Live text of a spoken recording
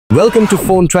Welcome to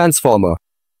Phone Transformer,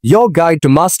 your guide to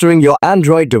mastering your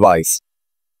Android device.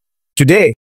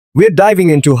 Today, we're diving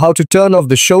into how to turn off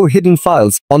the Show Hidden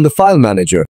Files on the File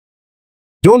Manager.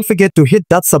 Don't forget to hit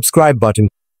that subscribe button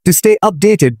to stay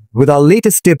updated with our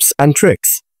latest tips and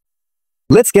tricks.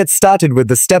 Let's get started with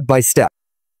the step-by-step.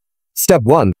 Step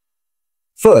 1.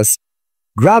 First,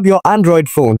 grab your Android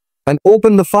phone and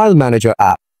open the File Manager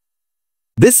app.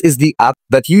 This is the app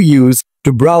that you use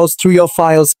to browse through your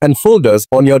files and folders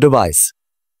on your device.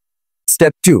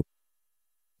 Step 2.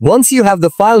 Once you have the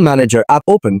File Manager app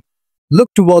open, look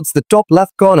towards the top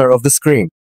left corner of the screen.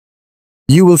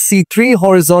 You will see three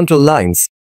horizontal lines,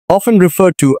 often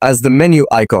referred to as the menu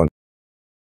icon.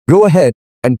 Go ahead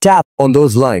and tap on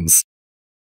those lines.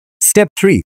 Step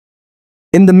 3.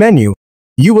 In the menu,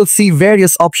 you will see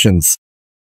various options.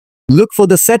 Look for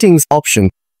the Settings option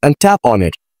and tap on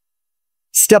it.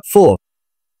 Step 4.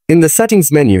 In the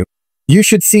Settings menu, you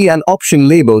should see an option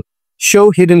labeled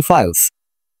Show Hidden Files.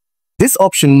 This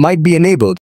option might be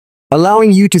enabled,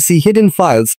 allowing you to see hidden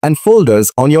files and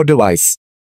folders on your device.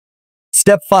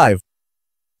 Step 5.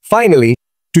 Finally,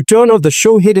 to turn off the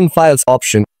Show Hidden Files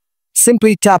option,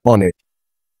 simply tap on it.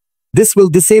 This will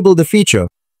disable the feature,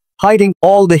 hiding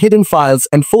all the hidden files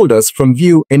and folders from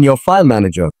view in your File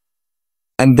Manager.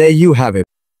 And there you have it.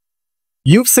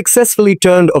 You've successfully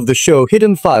turned off the Show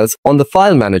Hidden Files on the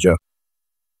File Manager.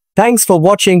 Thanks for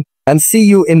watching and see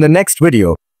you in the next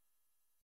video.